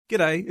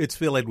G'day, it's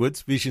Phil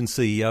Edwards, Vision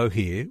CEO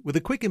here, with a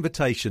quick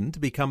invitation to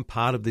become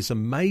part of this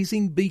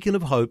amazing beacon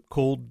of hope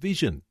called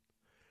Vision.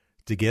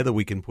 Together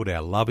we can put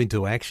our love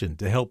into action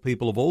to help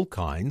people of all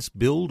kinds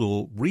build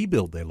or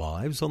rebuild their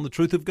lives on the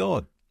truth of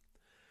God.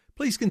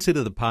 Please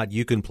consider the part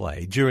you can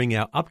play during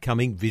our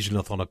upcoming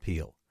Visionathon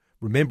appeal,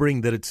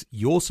 remembering that it's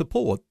your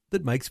support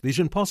that makes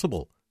Vision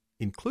possible,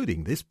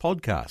 including this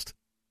podcast.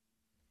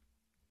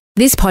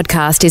 This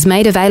podcast is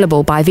made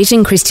available by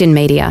Vision Christian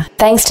Media,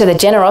 thanks to the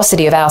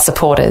generosity of our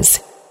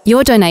supporters.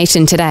 Your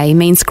donation today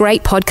means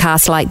great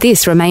podcasts like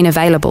this remain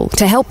available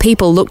to help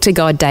people look to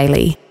God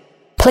daily.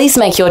 Please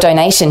make your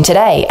donation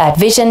today at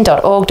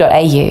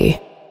vision.org.au.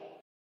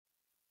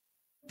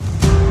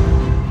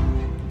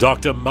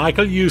 Dr.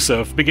 Michael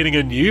Youssef beginning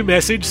a new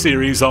message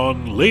series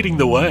on Leading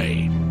the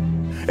Way.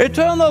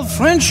 Eternal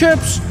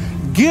friendships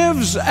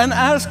gives and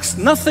asks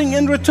nothing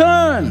in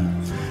return.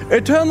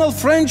 Eternal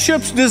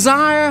friendships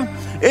desire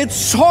its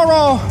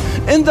sorrow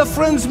in the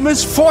friend's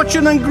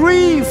misfortune and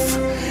grief.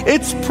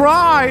 Its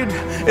pride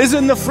is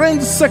in the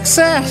friend's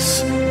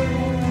success.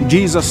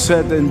 Jesus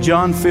said in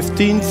John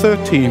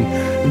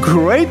 15:13,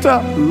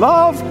 greater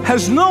love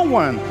has no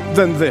one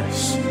than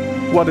this.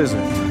 What is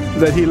it?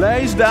 That he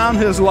lays down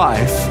his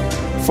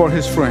life for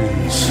his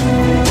friends.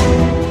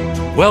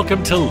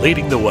 Welcome to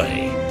Leading the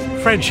Way.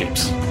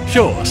 Friendships.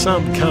 Sure,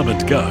 some come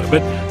and go,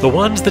 but the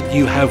ones that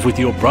you have with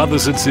your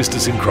brothers and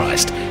sisters in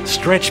Christ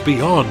stretch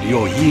beyond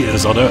your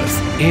years on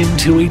earth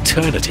into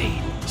eternity.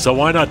 So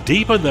why not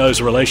deepen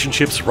those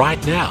relationships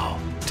right now?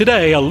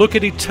 Today, a look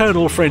at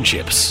eternal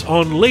friendships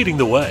on Leading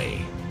the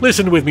Way.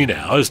 Listen with me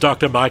now as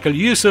Dr. Michael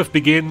Youssef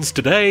begins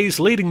today's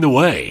Leading the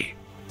Way.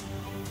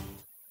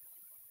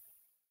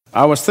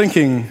 I was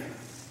thinking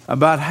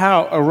about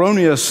how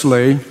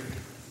erroneously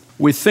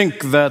we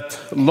think that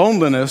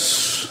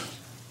loneliness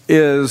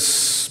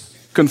is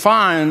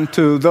confined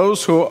to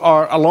those who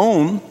are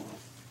alone,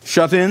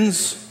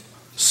 shut-ins,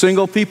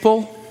 single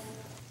people.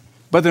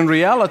 But in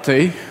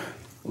reality,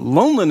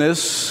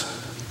 loneliness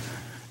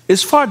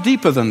is far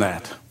deeper than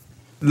that.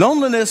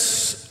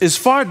 Loneliness is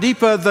far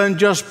deeper than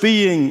just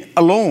being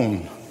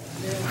alone.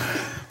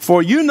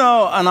 For you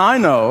know and I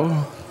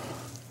know,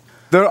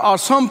 there are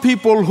some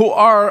people who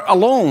are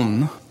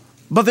alone,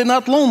 but they're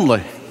not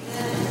lonely.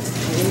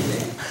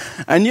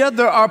 And yet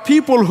there are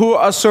people who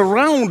are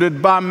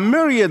surrounded by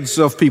myriads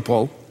of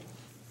people,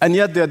 and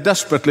yet they're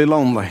desperately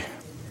lonely.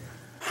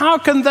 How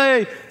can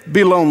they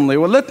be lonely?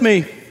 Well, let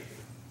me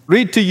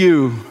read to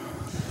you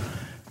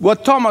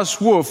what Thomas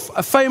Wolfe,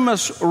 a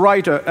famous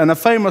writer and a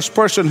famous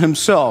person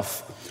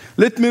himself,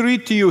 let me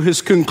read to you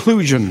his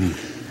conclusion.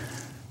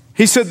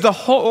 He said, the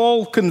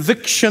whole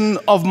conviction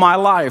of my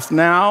life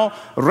now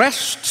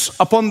rests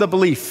upon the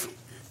belief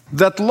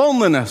that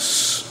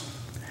loneliness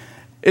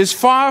is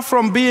far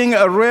from being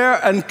a rare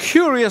and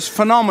curious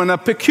phenomenon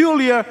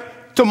peculiar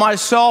to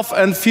myself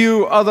and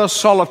few other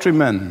solitary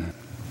men.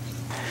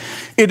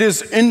 It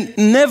is an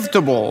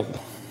inevitable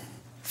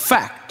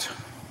fact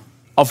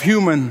of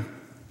human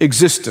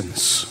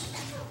existence.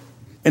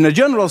 In a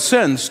general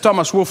sense,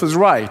 Thomas Wolfe is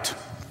right.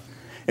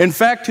 In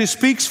fact, he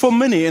speaks for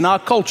many in our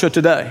culture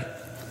today.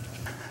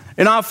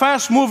 In our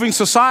fast-moving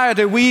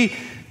society, we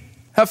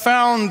have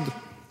found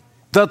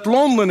that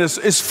loneliness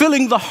is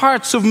filling the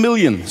hearts of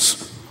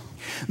millions.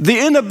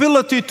 The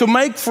inability to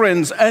make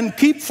friends and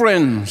keep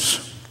friends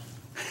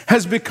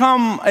has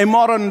become a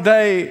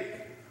modern-day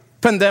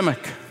pandemic.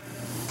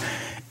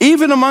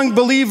 Even among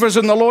believers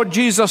in the Lord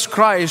Jesus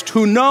Christ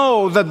who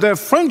know that their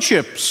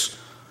friendships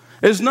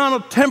is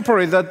not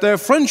temporary, that their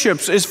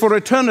friendships is for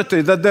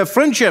eternity, that their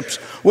friendships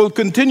will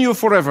continue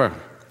forever,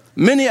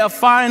 many are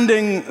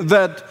finding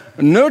that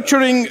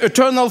nurturing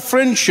eternal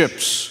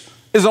friendships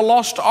is a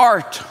lost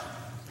art.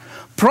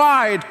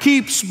 Pride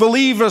keeps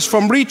believers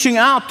from reaching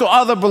out to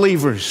other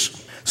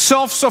believers.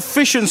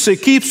 Self-sufficiency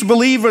keeps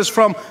believers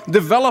from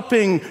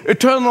developing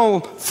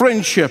eternal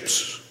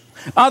friendships.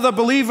 Other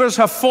believers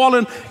have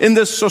fallen in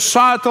this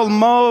societal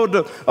mode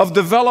of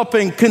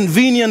developing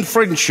convenient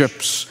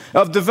friendships,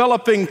 of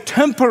developing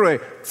temporary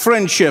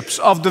friendships,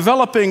 of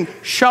developing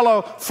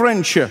shallow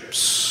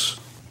friendships,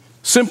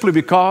 simply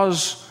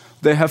because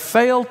they have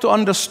failed to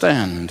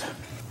understand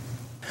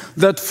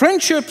that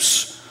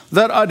friendships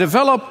that are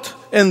developed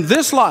in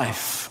this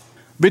life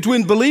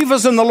between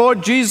believers in the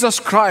Lord Jesus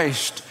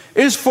Christ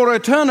is for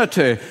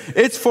eternity.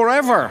 It's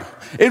forever.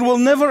 It will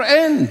never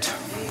end.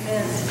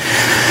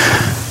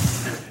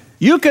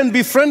 You can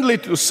be friendly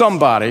to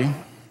somebody,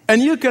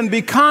 and you can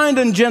be kind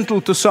and gentle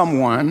to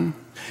someone.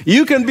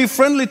 You can be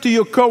friendly to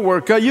your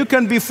coworker. You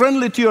can be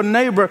friendly to your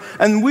neighbor,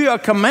 and we are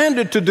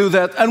commanded to do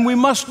that, and we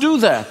must do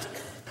that.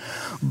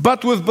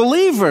 But with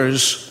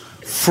believers,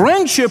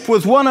 friendship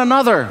with one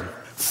another,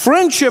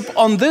 friendship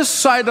on this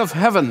side of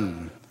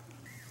heaven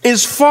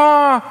is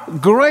far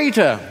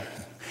greater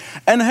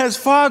and has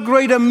far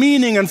greater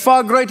meaning and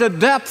far greater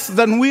depth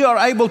than we are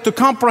able to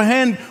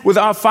comprehend with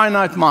our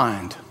finite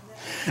mind.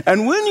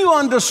 And when you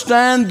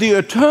understand the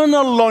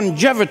eternal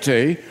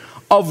longevity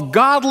of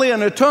godly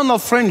and eternal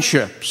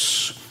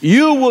friendships,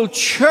 you will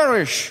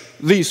cherish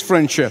these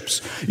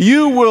friendships.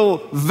 You will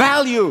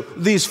value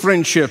these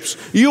friendships.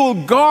 You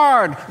will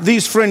guard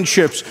these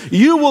friendships.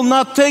 You will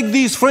not take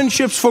these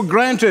friendships for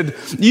granted.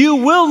 You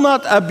will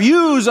not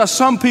abuse, as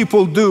some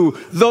people do,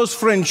 those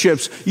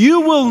friendships.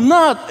 You will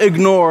not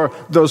ignore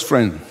those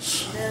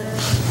friends.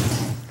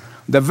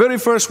 The very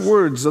first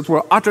words that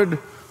were uttered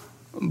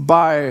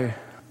by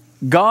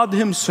God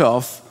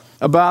Himself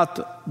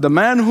about the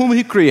man whom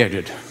He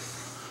created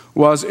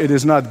was, "It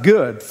is not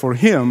good for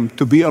him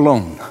to be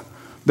alone."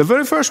 The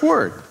very first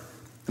word.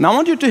 And I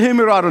want you to hear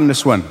me right on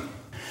this one.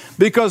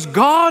 Because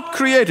God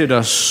created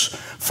us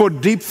for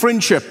deep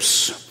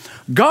friendships.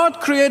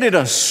 God created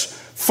us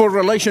for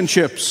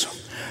relationships.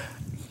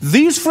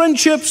 These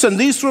friendships and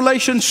these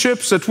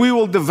relationships that we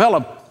will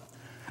develop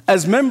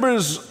as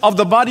members of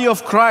the body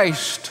of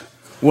Christ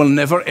will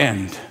never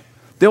end.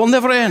 They will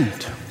never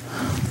end.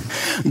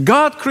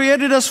 God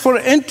created us for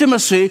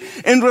intimacy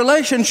in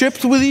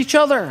relationships with each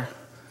other.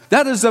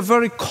 That is the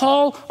very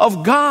call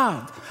of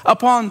God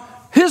upon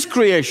His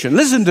creation.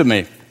 Listen to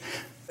me.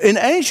 In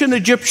ancient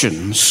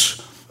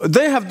Egyptians,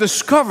 they have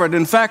discovered,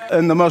 in fact,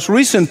 in the most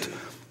recent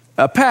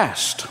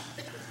past,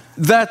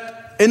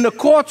 that in the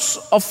courts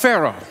of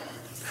Pharaoh,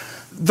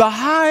 the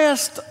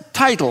highest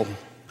title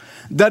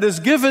that is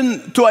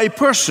given to a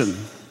person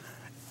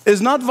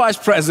is not vice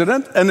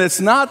president, and it's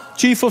not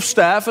chief of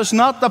staff, it's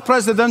not the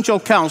presidential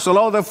council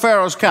or the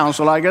Pharaoh's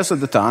council, I guess at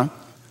the time.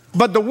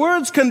 But the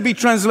words can be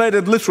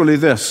translated literally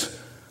this: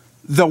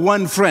 the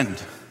one friend.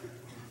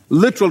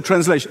 Literal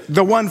translation,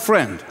 the one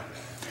friend.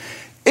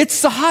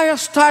 It's the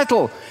highest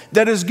title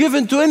that is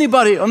given to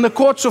anybody on the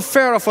courts of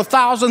Pharaoh for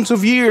thousands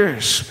of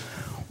years.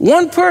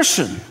 One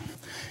person.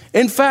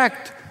 In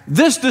fact,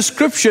 this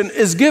description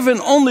is given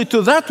only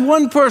to that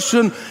one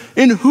person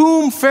in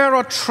whom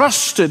Pharaoh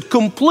trusted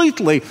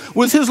completely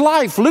with his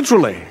life,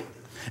 literally.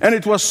 And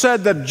it was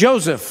said that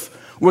Joseph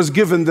was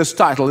given this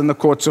title in the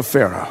courts of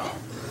Pharaoh.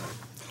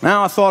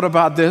 Now I thought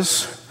about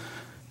this,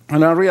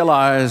 and I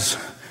realized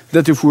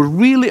that if we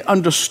really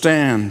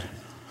understand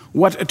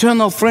what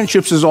eternal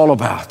friendships is all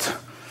about,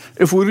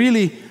 if we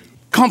really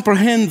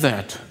comprehend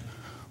that,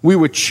 we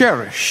would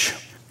cherish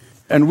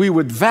and we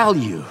would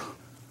value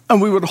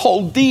and we would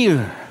hold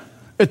dear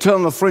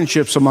eternal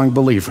friendships among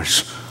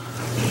believers.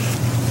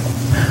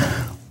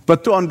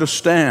 But to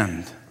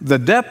understand the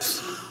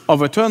depth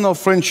of eternal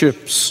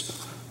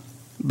friendships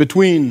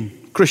between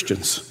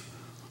Christians,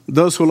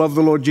 those who love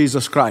the Lord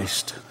Jesus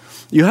Christ,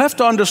 you have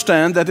to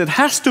understand that it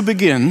has to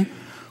begin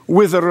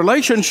with a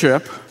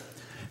relationship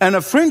and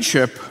a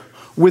friendship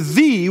with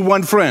the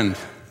one friend.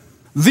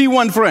 The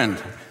one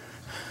friend.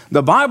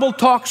 The Bible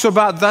talks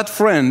about that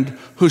friend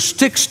who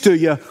sticks to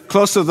you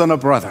closer than a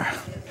brother.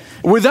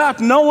 Without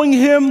knowing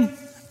Him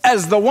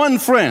as the one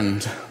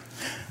friend,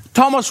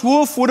 Thomas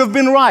Wolfe would have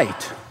been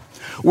right.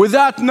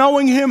 Without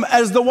knowing Him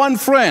as the one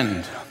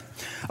friend,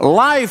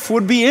 life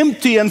would be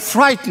empty and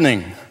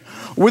frightening.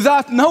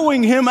 Without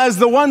knowing Him as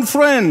the one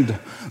friend,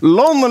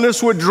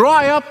 loneliness would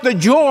dry up the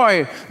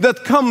joy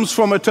that comes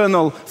from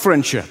eternal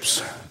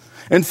friendships.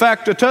 In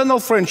fact, eternal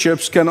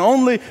friendships can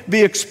only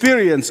be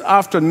experienced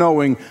after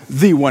knowing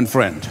the one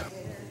friend.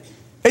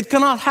 It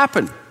cannot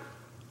happen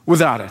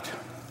without it.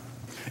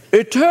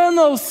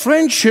 Eternal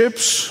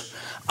friendships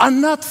are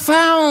not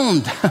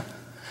found.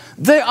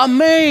 They are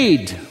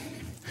made.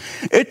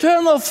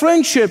 Eternal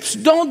friendships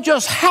don't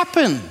just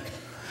happen.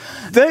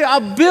 They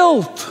are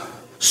built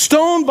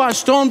stone by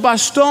stone by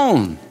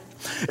stone.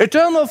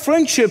 Eternal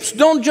friendships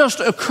don't just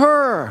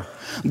occur.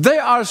 They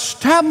are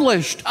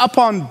established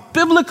upon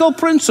biblical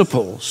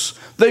principles.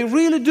 They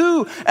really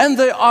do. And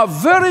they are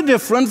very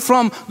different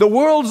from the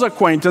world's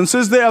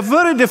acquaintances. They are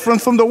very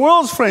different from the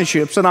world's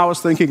friendships. And I was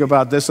thinking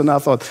about this, and I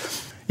thought,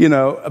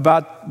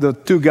 about the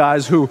two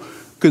guys who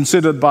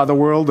considered by the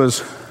world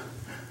as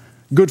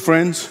good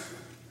friends.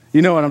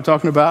 You know what I'm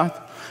talking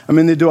about? I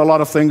mean, they do a lot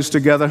of things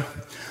together.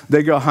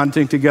 They go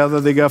hunting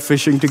together. They go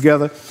fishing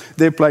together.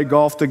 They play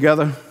golf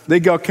together. They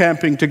go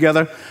camping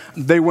together.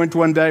 They went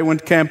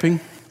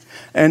camping,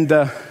 and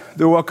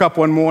they woke up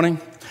one morning,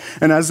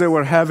 and as they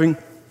were having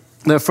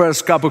their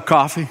first cup of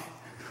coffee,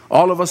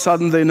 all of a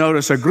sudden they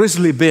noticed a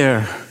grizzly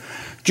bear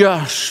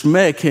just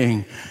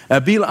making a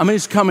beeline. I mean,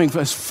 he's coming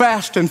as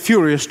fast and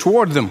furious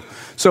toward them.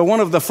 So one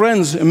of the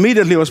friends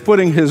immediately was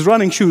putting his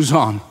running shoes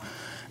on,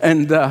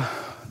 and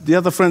the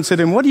other friend said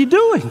to him, "What are you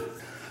doing?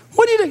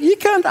 What are you doing? You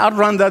can't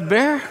outrun that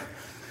bear."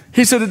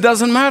 He said, "It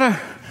doesn't matter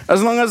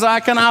as long as I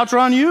can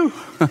outrun you."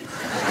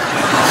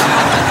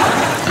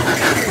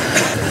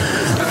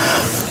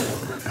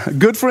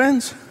 Good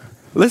friends,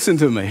 listen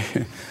to me.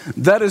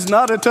 That is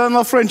not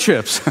eternal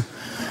friendships.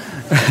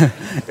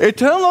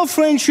 Eternal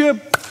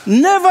friendship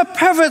never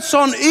pivots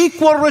on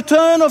equal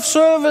return of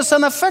service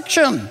and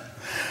affection.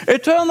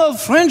 Eternal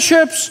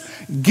friendships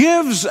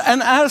gives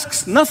and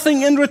asks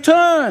nothing in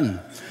return.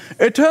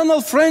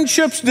 Eternal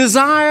friendship's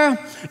desire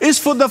is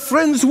for the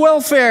friend's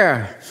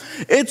welfare.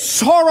 It's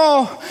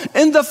sorrow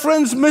in the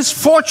friend's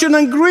misfortune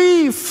and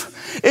grief.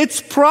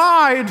 Its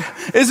pride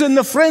is in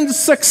the friend's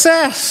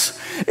success.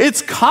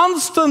 Its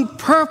constant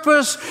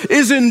purpose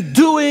is in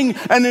doing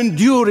and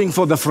enduring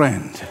for the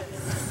friend.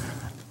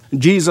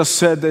 Jesus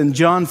said in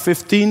John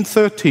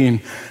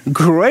 15:13,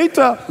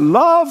 greater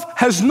love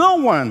has no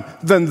one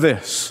than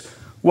this.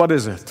 What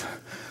is it?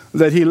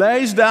 That he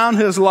lays down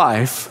his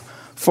life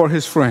for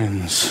his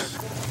friends.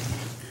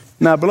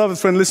 Now, beloved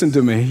friend, listen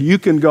to me. You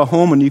can go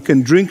home and you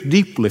can drink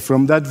deeply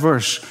from that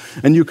verse,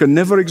 and you can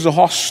never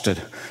exhaust it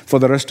for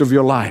the rest of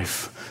your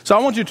life. So I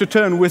want you to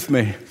turn with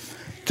me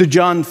to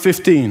John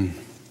 15.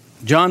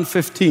 John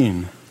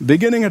 15,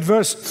 beginning at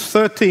verse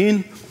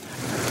 13.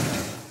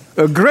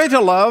 A greater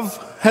love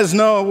has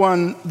no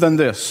one than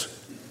this,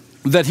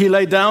 that he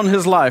laid down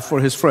his life for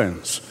his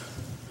friends.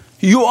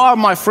 You are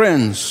my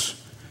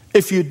friends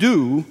if you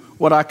do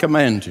what I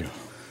command you.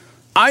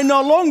 I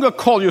no longer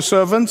call you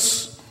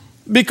servants,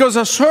 because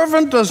a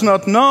servant does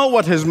not know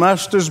what his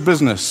master's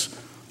business.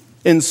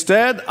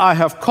 Instead, I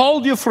have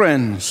called you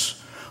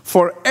friends,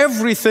 for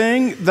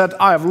everything that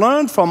I have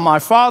learned from my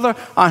Father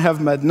I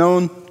have made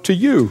known to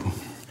you.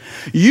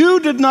 You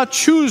did not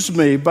choose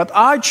me, but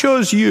I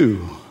chose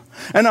you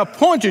and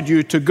appointed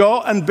you to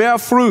go and bear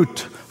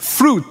fruit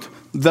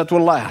that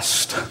will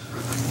last.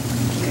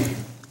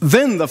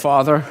 Then the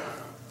Father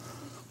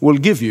will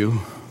give you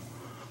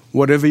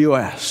whatever you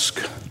ask.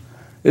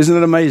 Isn't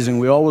it amazing?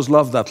 We always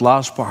love that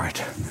last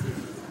part.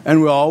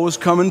 And we always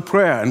come in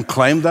prayer and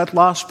claim that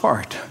last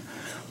part.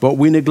 But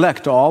we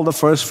neglect all the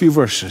first few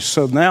verses.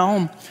 So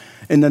now,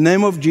 in the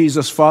name of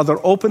Jesus, Father,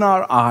 open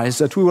our eyes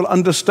that we will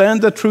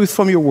understand the truth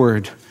from your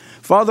word.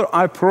 Father,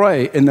 I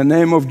pray in the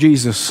name of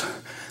Jesus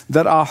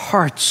that our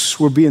hearts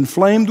will be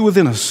inflamed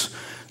within us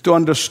to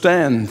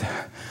understand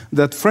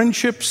that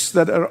friendships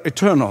that are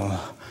eternal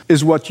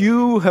is what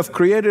you have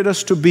created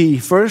us to be.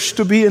 First,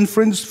 to be in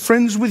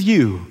friends with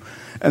you,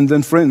 and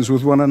then friends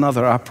with one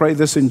another. I pray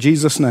this in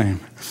Jesus' name.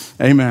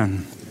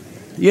 Amen.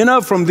 You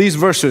know, from these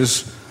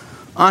verses,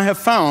 I have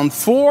found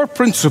four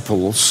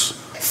principles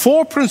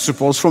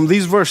from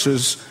these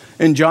verses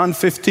in John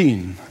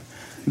 15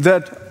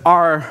 that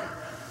are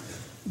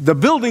the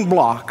building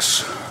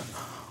blocks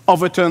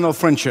of eternal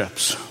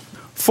friendships.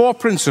 Four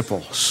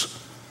principles.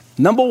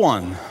 Number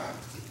one,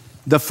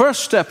 the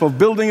first step of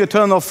building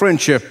eternal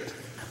friendship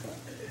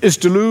is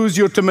to lose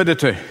your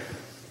timidity.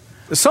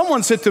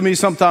 Someone said to me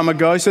some time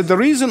ago, he said, the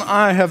reason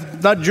I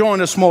have not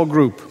joined a small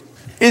group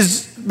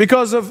is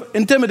because of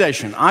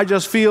intimidation. I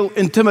just feel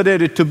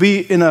intimidated to be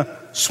in a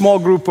small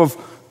group of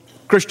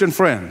Christian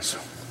friends.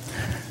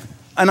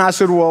 And I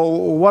said, well,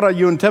 what are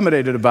you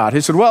intimidated about?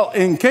 He said, well,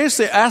 in case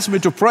they ask me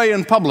to pray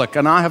in public,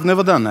 and I have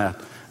never done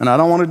that, and I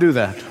don't want to do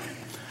that.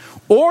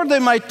 Or they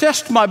might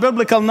test my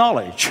biblical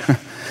knowledge.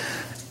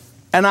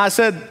 And I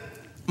said,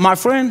 my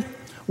friend,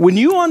 when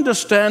you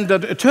understand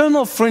that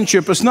eternal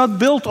friendship is not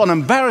built on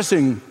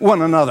embarrassing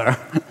one another,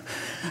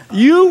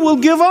 you will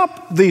give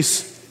up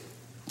this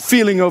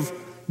feeling of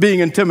being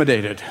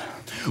intimidated.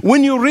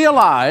 When you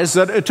realize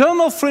that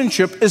eternal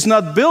friendship is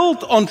not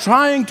built on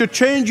trying to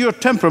change your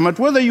temperament,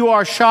 whether you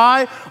are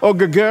shy or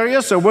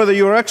gregarious, or whether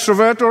you're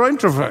extrovert or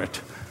introvert.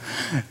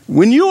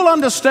 When you will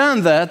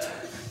understand that,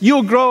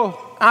 you'll grow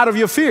out of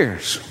your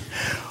fears.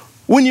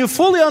 When you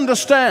fully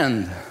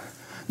understand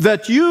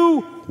that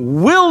you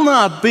will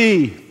not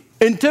be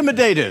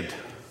intimidated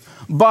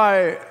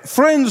by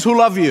friends who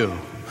love you.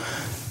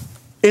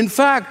 In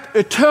fact,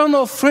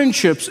 eternal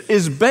friendships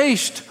is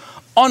based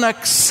on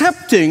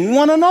accepting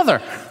one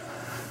another.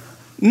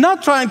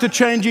 Not trying to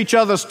change each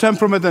other's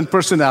temperament and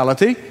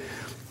personality.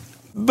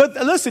 But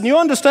listen, you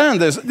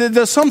understand this.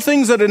 There's some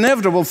things that are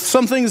inevitable.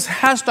 Some things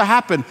has to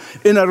happen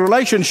in a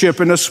relationship,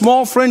 in a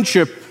small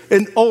friendship,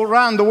 all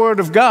around the Word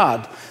of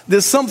God.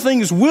 There's some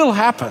things will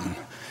happen.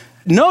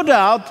 No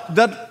doubt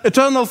that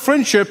eternal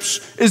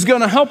friendships is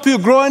going to help you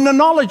grow in the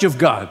knowledge of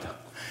God.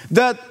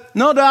 That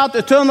no doubt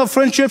eternal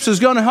friendships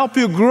is going to help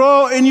you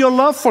grow in your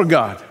love for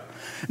God.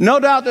 No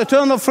doubt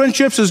eternal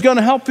friendships is going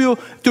to help you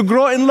to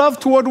grow in love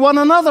toward one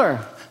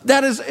another.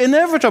 That is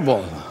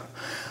inevitable.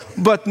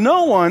 But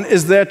no one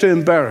is there to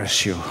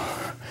embarrass you.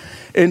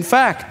 In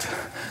fact,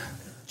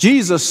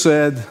 Jesus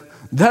said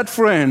that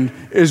friend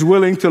is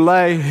willing to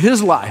lay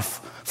his life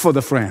for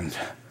the friend.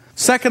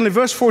 Secondly,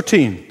 verse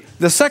 14.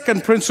 The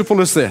second principle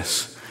is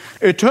this.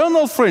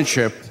 Eternal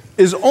friendship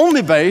is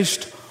only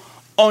based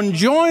on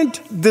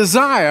joint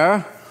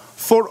desire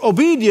for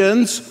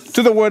obedience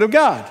to the Word of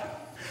God.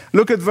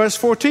 Look at verse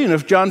 14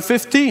 of John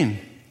 15.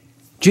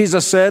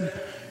 Jesus said,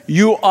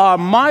 you are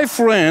my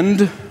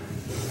friend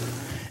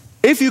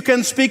if you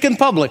can speak in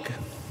public.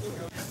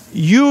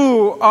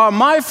 You are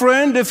my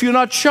friend if you're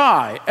not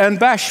shy and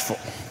bashful.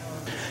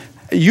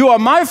 You are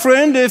my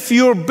friend if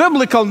your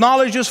biblical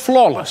knowledge is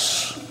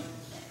flawless.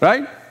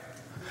 Right?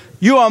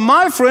 You are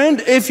my friend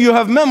if you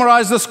have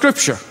memorized the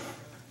Scripture.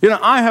 You know,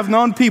 I have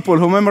known people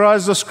who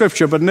memorize the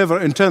Scripture but never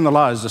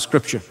internalize the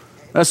Scripture.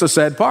 That's the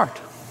sad part.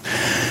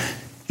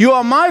 You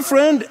are my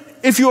friend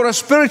if you're a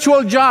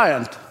spiritual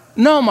giant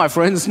No, my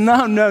friends,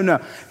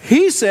 no.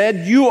 He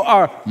said, you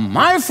are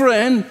my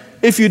friend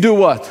if you do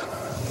what?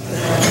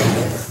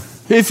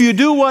 If you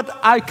do what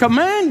I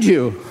command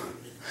you.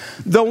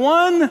 The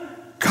one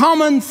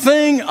common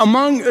thing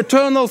among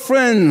eternal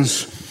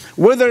friends,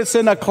 whether it's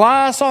in a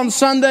class on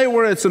Sunday,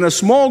 whether it's in a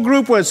small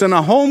group, whether it's in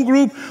a home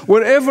group,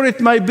 wherever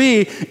it may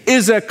be,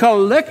 is a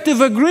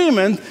collective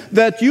agreement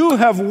that you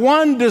have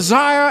one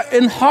desire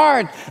in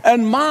heart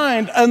and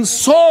mind and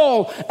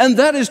soul, and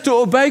that is to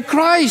obey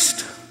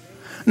Christ.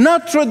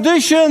 Not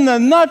tradition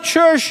and not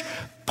church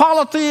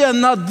polity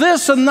and not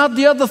this and not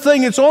the other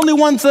thing. It's only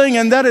one thing,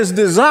 and that is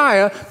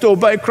desire to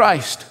obey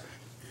Christ.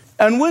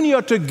 And when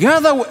you're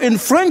together in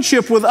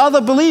friendship with other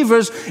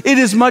believers, it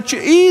is much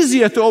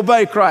easier to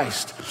obey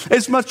Christ.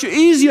 It's much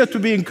easier to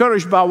be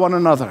encouraged by one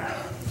another.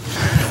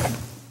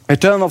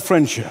 Eternal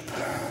friendship,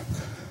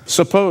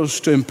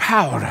 supposed to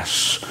empower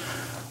us,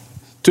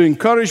 to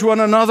encourage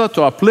one another,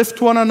 to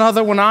uplift one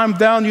another. When I'm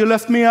down, you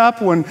lift me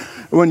up.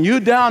 When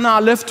you're down, I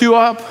lift you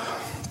up.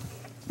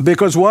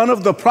 Because one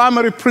of the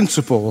primary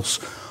principles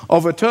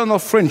of eternal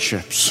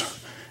friendships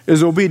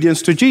is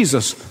obedience to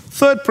Jesus.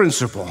 Third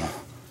principle,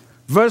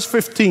 verse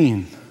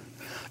 15.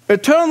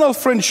 Eternal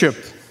friendship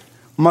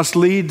must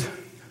lead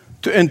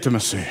to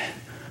intimacy.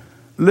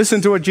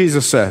 Listen to what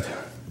Jesus said.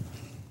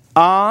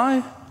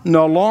 I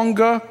no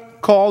longer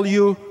call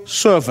you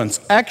servants.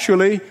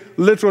 Actually,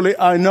 literally,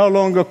 I no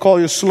longer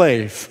call you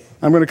slave.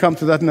 I'm going to come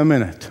to that in a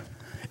minute.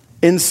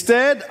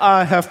 Instead,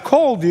 I have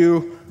called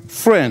you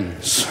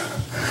friends.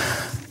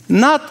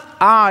 Not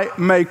I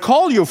may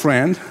call you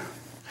friend,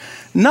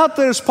 not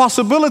there's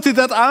possibility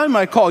that I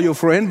may call you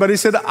friend, but he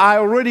said, I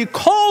already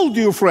called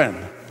you friend.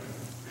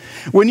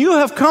 When you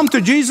have come to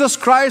Jesus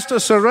Christ or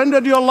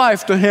surrendered your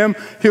life to him,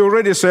 he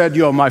already said,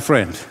 you're my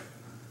friend.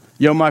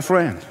 You're my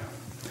friend.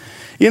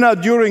 You know,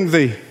 during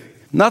the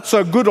not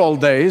so good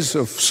old days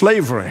of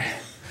slavery,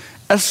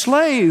 a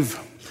slave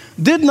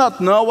did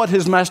not know what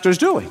his master's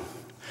doing.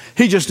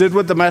 He just did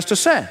what the master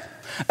said.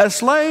 A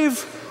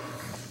slave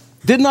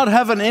did not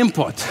have an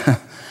input.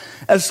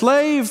 A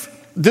slave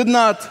did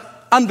not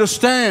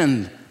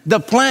understand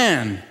the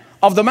plan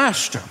of the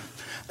master.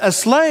 A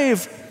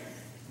slave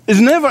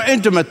is never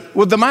intimate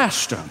with the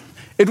master.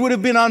 It would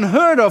have been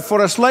unheard of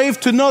for a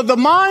slave to know the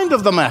mind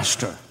of the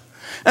master.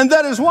 And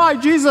that is why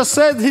Jesus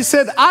said, he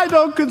said, I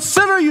don't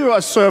consider you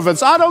as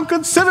servants. I don't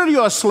consider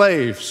you as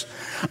slaves.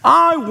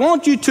 I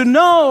want you to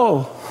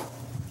know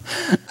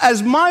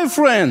as my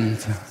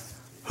friend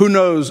who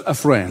knows a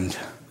friend.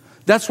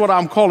 That's what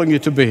I'm calling you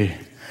to be.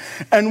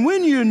 And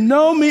when you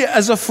know me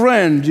as a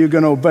friend, you're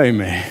going to obey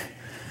me.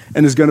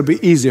 And it's going to be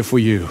easier for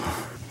you.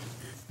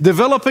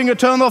 Developing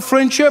eternal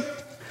friendship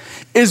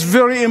is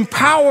very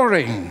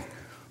empowering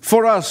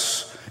for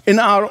us in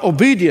our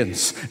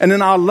obedience and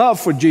in our love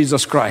for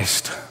Jesus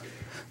Christ.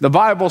 The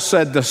Bible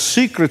said the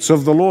secrets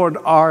of the Lord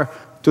are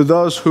to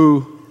those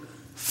who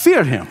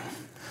fear him.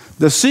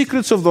 The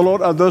secrets of the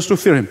Lord are those who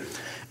fear him.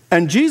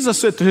 And Jesus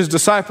said to his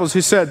disciples,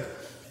 he said,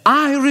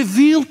 I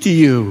reveal to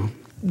you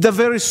the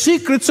very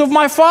secrets of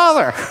my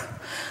Father.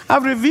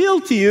 I've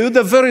revealed to you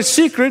the very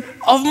secret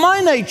of my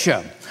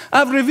nature.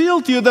 I've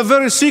revealed to you the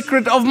very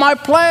secret of my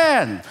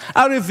plan.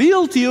 I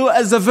revealed to you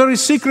as the very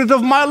secret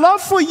of my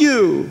love for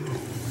you.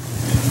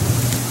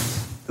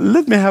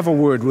 Let me have a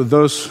word with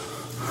those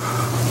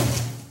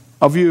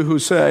of you who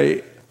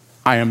say,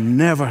 I am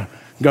never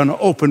going to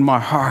open my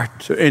heart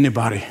to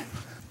anybody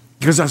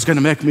because that's going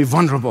to make me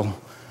vulnerable.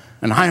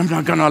 And I am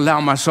not going to allow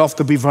myself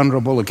to be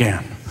vulnerable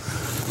again.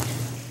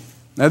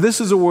 Now,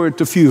 this is a word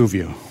to few of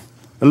you.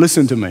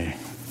 Listen to me.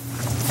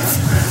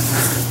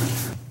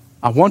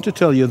 I want to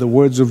tell you the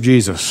words of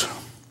Jesus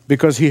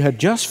because he had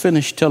just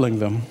finished telling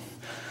them,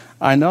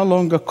 I no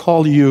longer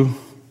call you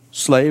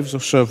slaves or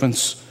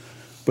servants,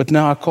 but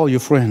now I call you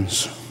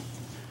friends.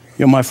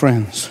 You're my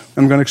friends.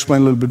 I'm going to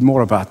explain a little bit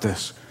more about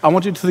this. I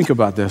want you to think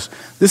about this.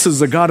 This is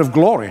the God of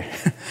glory.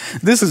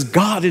 This is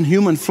God in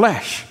human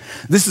flesh.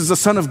 This is the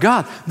Son of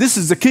God. This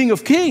is the King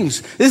of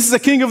Kings. This is the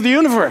King of the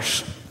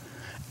universe.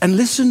 And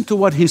listen to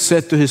what he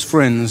said to his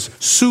friends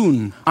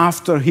soon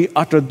after he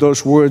uttered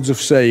those words of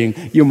saying,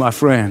 you're my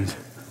friend.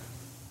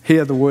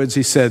 Hear the words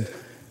he said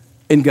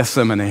in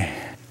Gethsemane.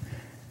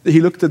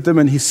 He looked at them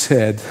and he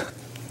said,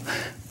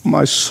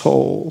 my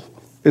soul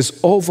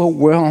is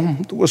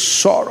overwhelmed with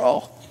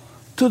sorrow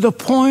to the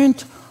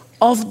point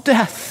of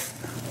death.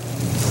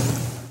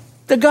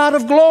 The God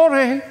of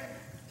glory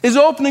is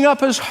opening up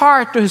his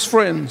heart to his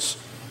friends.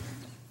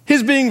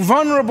 He's being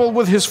vulnerable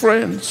with his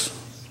friends.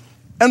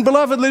 And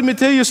beloved, let me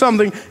tell you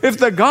something. If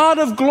the God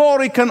of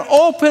glory can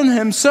open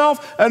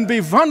himself and be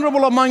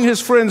vulnerable among his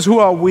friends, who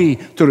are we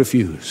to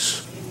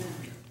refuse?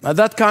 Now,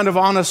 that kind of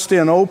honesty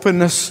and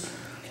openness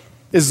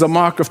is the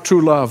mark of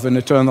true love and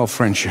eternal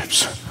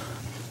friendships.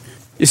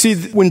 You see,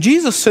 when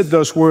Jesus said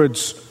those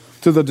words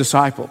to the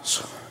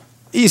disciples,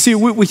 you see,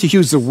 we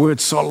use the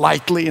word so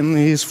lightly, and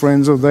his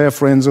friends or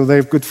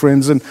their good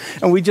friends, and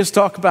we just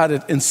talk about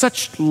it in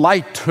such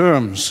light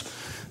terms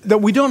that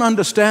we don't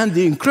understand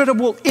the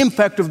incredible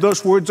impact of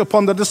those words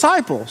upon the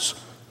disciples.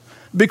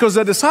 Because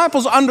the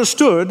disciples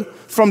understood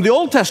from the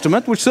Old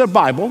Testament, which is their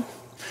Bible,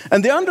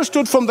 and they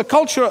understood from the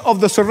culture of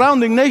the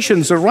surrounding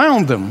nations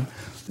around them.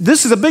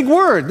 This is a big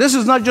word. This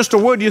is not just a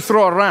word you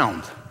throw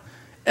around.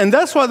 And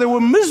that's why they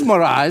were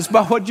mesmerized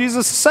by what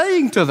Jesus is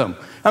saying to them.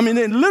 I mean,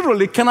 they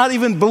literally cannot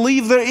even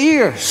believe their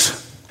ears.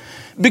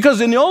 Because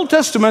in the Old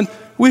Testament,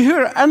 we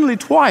hear only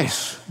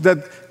twice that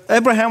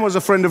Abraham was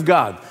a friend of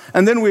God.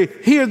 And then we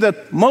hear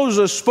that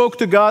Moses spoke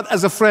to God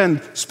as a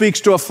friend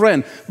speaks to a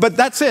friend. But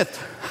that's it.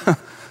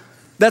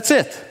 That's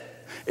it.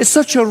 It's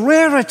such a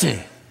rarity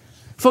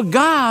for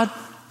God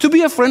to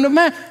be a friend of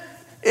man.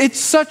 It's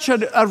such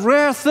a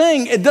rare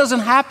thing. It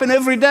doesn't happen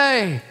every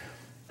day.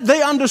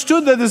 They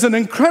understood that it's an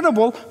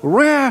incredible,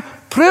 rare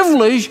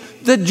privilege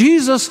that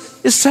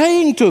Jesus is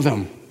saying to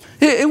them.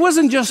 It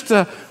wasn't just,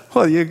 well,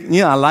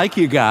 I like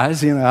you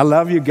guys, I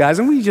love you guys,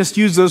 and we just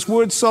use those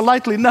words so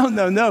lightly.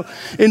 No.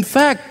 In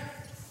fact,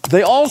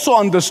 they also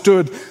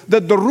understood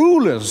that the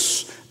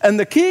rulers and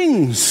the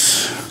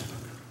kings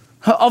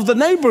of the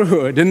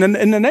neighborhood in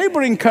the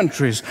neighboring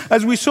countries,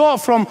 as we saw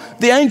from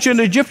the ancient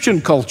Egyptian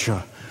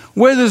culture,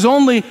 where there's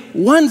only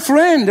one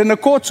friend in the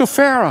courts of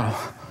Pharaoh.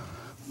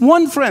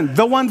 One friend,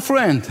 the one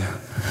friend.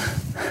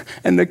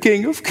 And the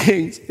King of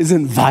Kings is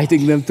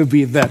inviting them to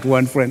be that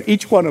one friend,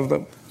 each one of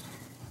them.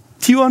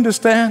 Do you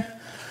understand?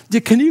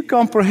 Can you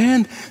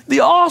comprehend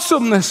the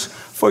awesomeness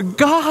for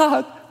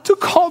God to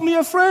call me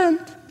a friend,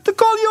 to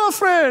call you a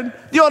friend?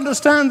 Do you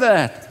understand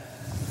that?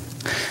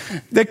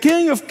 The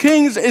King of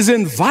Kings is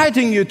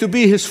inviting you to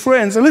be his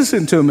friends.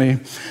 Listen to me.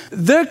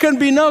 There can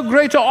be no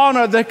greater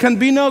honor. There can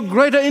be no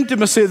greater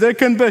intimacy. There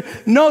can be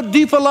no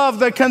deeper love.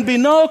 There can be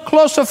no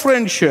closer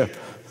friendship.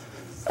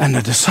 And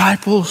the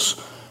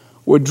disciples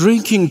were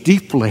drinking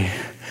deeply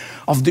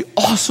of the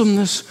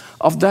awesomeness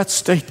of that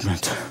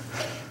statement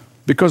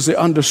because they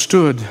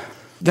understood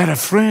that a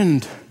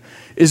friend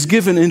is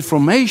given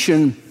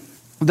information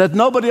that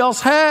nobody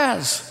else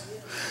has.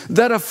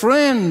 That a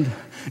friend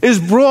is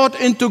brought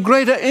into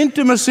greater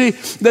intimacy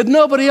that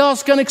nobody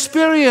else can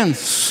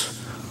experience.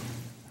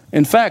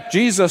 In fact,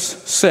 Jesus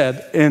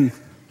said in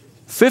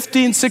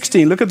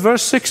 15:16, look at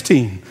verse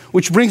 16,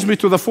 which brings me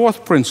to the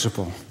fourth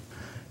principle.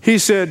 He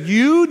said,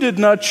 "You did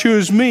not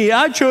choose me,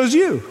 I chose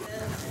you."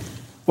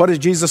 What is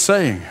Jesus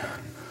saying?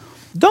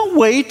 Don't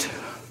wait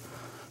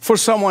for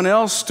someone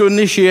else to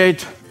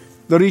initiate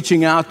the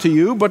reaching out to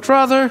you, but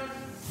rather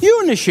you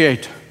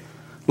initiate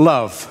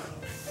love.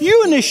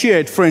 You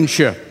initiate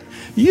friendship.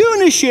 You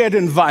initiate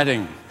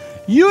inviting.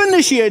 You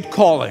initiate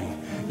calling.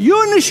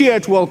 You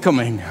initiate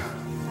welcoming.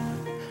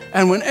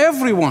 And when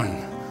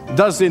everyone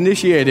does the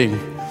initiating,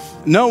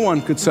 no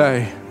one could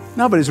say,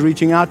 nobody's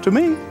reaching out to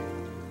me.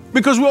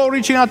 Because we're all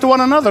reaching out to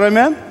one another,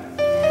 amen?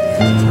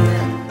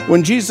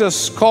 When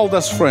Jesus called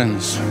us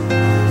friends,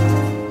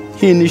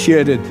 he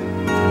initiated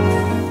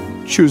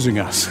choosing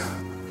us.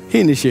 He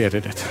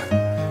initiated it.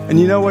 And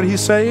you know what he's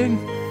saying?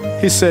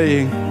 He's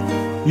saying,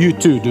 you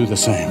too do the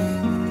same.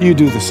 You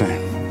do the same.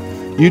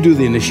 You do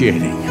the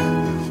initiating.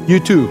 You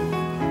too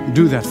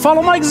do that.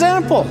 Follow my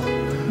example.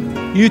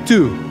 You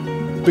too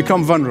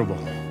become vulnerable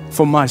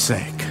for my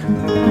sake.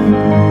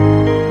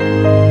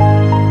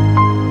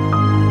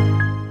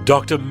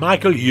 Dr.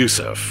 Michael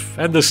Youssef,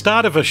 and the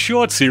start of a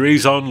short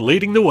series on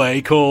Leading the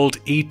Way called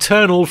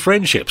Eternal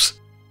Friendships.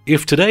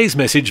 If today's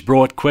message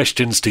brought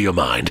questions to your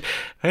mind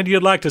and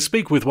you'd like to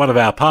speak with one of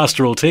our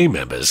pastoral team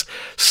members,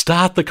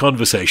 start the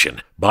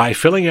conversation by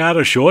filling out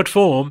a short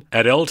form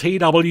at ltw.org/Jesus.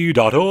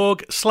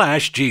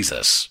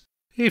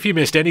 If you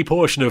missed any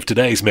portion of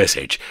today's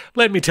message,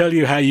 let me tell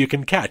you how you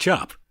can catch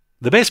up.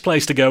 The best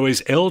place to go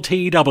is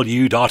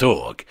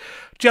ltw.org.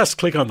 Just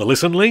click on the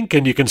listen link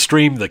and you can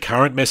stream the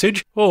current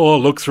message or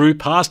look through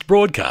past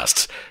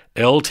broadcasts,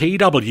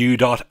 ltw.org.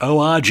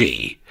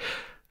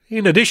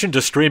 In addition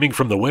to streaming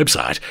from the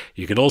website,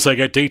 you can also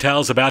get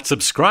details about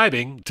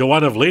subscribing to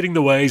one of Leading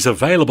the Way's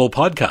available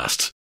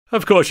podcasts.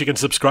 Of course, you can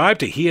subscribe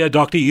to hear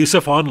Dr.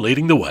 Youssef on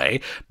Leading the Way,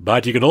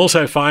 but you can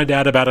also find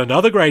out about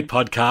another great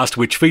podcast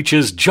which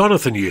features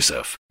Jonathan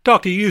Youssef,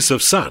 Dr.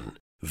 Youssef's son.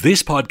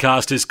 This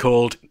podcast is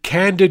called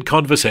Candid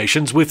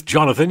Conversations with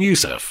Jonathan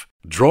Youssef.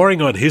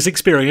 Drawing on his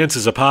experience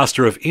as a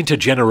pastor of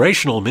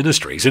intergenerational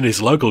ministries in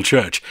his local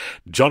church,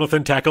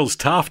 Jonathan tackles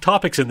tough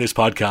topics in this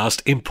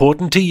podcast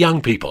important to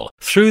young people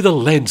through the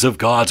lens of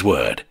God's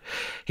Word.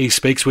 He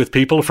speaks with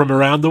people from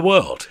around the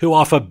world who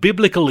offer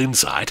biblical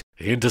insight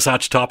into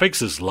such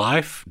topics as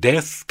life,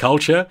 death,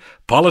 culture,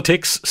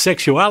 politics,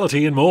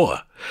 sexuality, and more.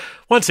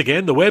 Once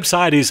again, the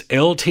website is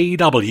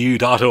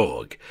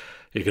ltw.org.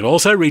 You can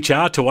also reach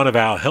out to one of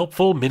our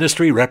helpful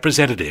ministry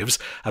representatives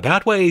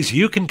about ways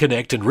you can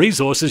connect and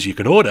resources you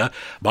can order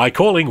by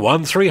calling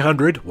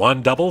 1300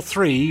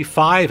 133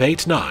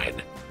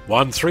 589.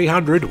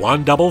 1300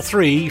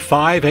 133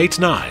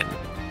 589.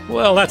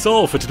 Well, that's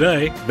all for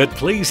today, but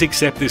please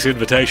accept this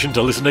invitation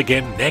to listen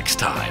again next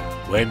time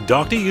when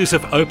Dr.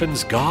 Youssef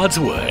opens God's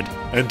Word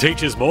and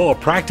teaches more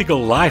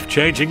practical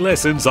life-changing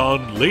lessons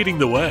on Leading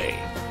the Way.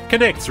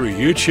 Connect through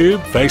YouTube,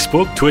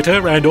 Facebook,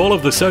 Twitter, and all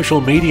of the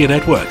social media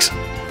networks.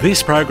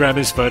 This program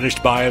is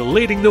furnished by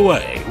Leading the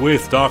Way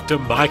with Dr.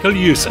 Michael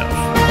Youssef.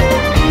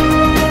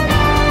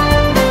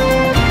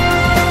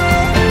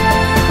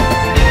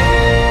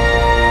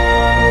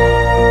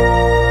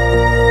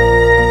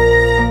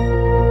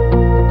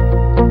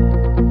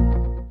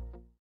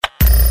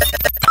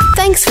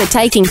 Thanks for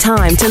taking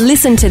time to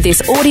listen to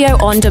this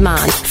audio on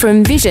demand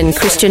from Vision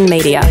Christian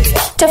Media.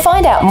 To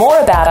find out more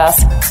about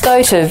us,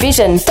 go to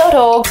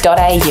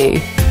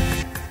vision.org.au.